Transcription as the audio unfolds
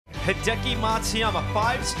Hideki Matsuyama,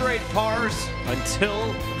 5 straight pars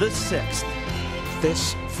until the 6th.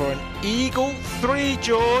 This for an eagle 3,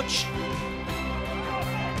 George.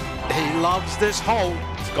 He loves this hole.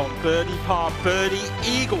 He's gone birdie, par, birdie,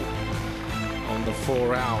 eagle on the 4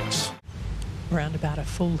 rounds. Round about a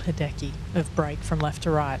full Hideki of break from left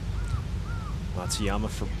to right. Matsuyama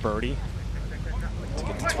for birdie to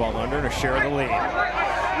get to 12 under and a share of the lead.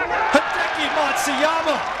 Hideki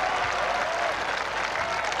Matsuyama!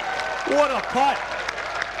 What a putt!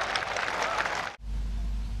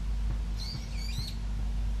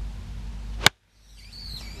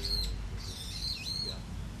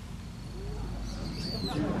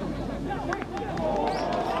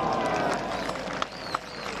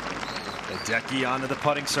 Hideki onto the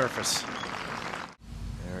putting surface.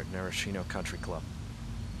 There at Narashino Country Club.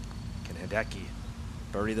 Can Hideki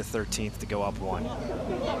birdie the 13th to go up 1?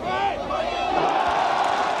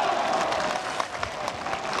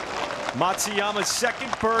 Matsuyama's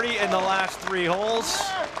second birdie in the last 3 holes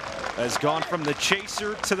has gone from the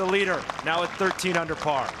chaser to the leader, now at 13 under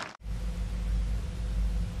par.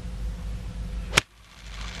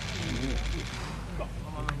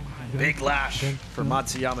 Big lash for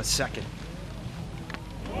Matsuyama's second.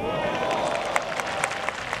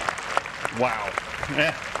 Wow.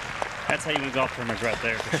 Yeah, that's how you win golf tournaments right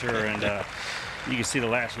there for sure. And you can see the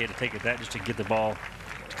lash he had to take at that just to get the ball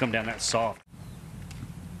to come down that soft.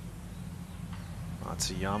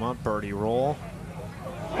 Matsuyama, birdie roll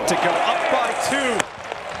to go up by 2.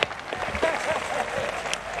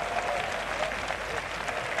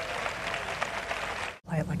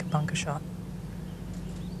 Play it like a bunker shot.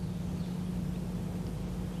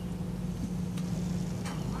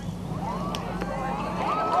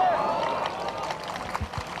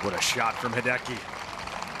 What a shot from Hideki.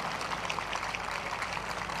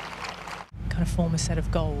 Kind of form a set of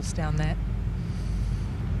goals down there.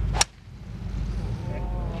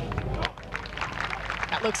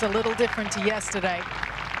 That looks a little different to yesterday.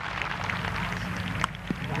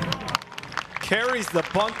 Carries the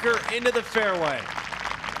bunker into the fairway.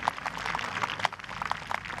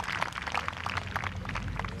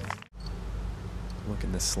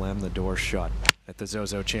 Looking to slam the door shut at the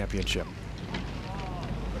ZOZO Championship.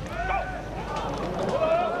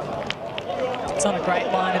 It's on a great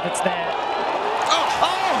line if it's there. Oh,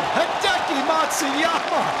 Hideki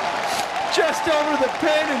Matsuyama! Just over the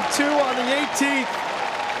pin and 2 on the 18th.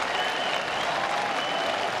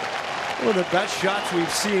 One of the best shots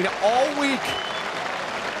we've seen all week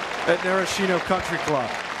at Narashino Country Club.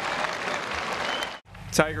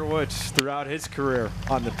 Tiger Woods throughout his career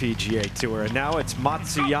on the PGA Tour, and now it's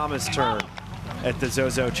Matsuyama's turn at the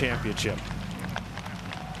ZOZO Championship.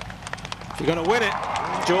 If you're going to win it,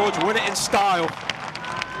 George, win it in style.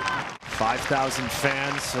 5,000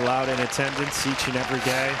 fans allowed in attendance each and every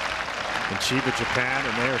day in Chiba, Japan,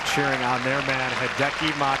 and they are cheering on their man.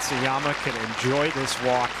 Hideki Matsuyama can enjoy this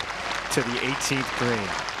walk to the 18th green.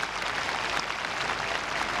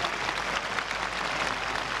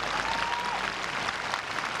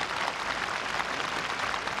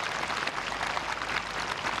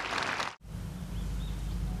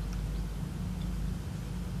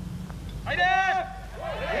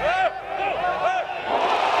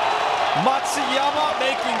 Matsuyama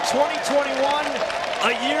making 2021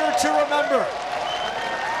 a year to remember.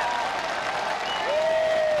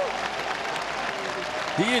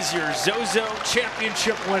 He is your ZOZO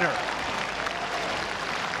Championship winner.